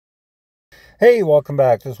Hey, welcome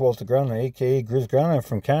back. This is Walter Granlien, aka Granlien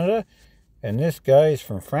from Canada, and this guy is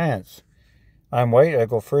from France. I'm white. I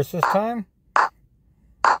go first this time.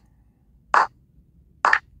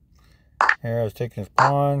 Here I was taking his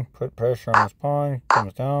pawn, put pressure on his pawn,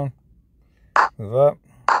 comes down, move up.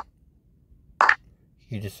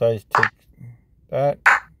 He decides to take that,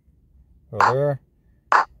 go there.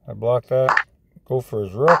 I block that, go for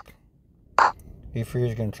his rook. He figures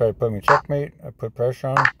he's going to try to put me checkmate. I put pressure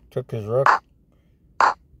on him, took his rook.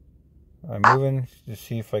 I'm moving to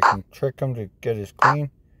see if I can trick him to get his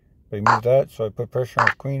queen. But he moved that, so I put pressure on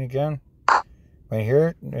his queen again. Right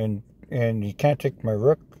here, and he can't take my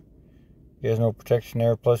rook. He has no protection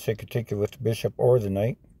there, plus I could take it with the bishop or the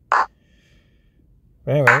knight. But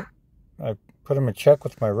anyway, I put him in check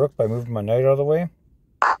with my rook by moving my knight out of the way.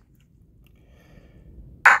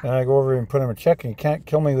 Then I go over and put him in check, and he can't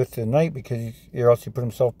kill me with the knight because or else he put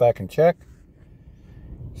himself back in check.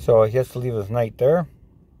 So he has to leave his knight there.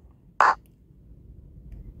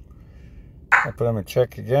 I put him in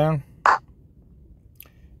check again.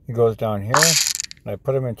 He goes down here. And I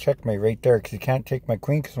put him in checkmate right there because he can't take my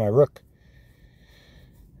queen because of my rook.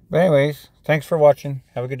 But anyways, thanks for watching.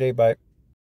 Have a good day. Bye.